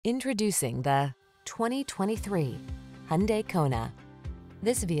Introducing the 2023 Hyundai Kona.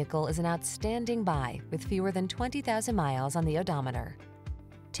 This vehicle is an outstanding buy with fewer than 20,000 miles on the odometer.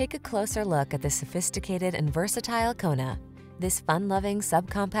 Take a closer look at the sophisticated and versatile Kona. This fun-loving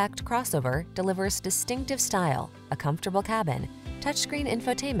subcompact crossover delivers distinctive style, a comfortable cabin, touchscreen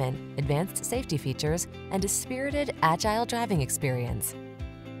infotainment, advanced safety features, and a spirited, agile driving experience.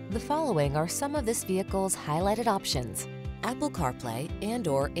 The following are some of this vehicle's highlighted options: Apple Carplay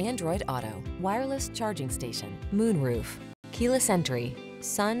and/or Android Auto, wireless charging station, moonroof, keyless entry,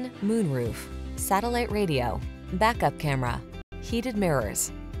 sun moonroof, satellite radio, backup camera, heated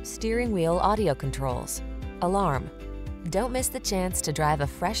mirrors, steering wheel audio controls, alarm. Don't miss the chance to drive a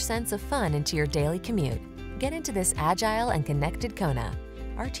fresh sense of fun into your daily commute. Get into this agile and connected Kona.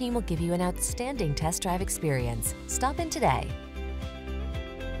 Our team will give you an outstanding test drive experience. Stop in today.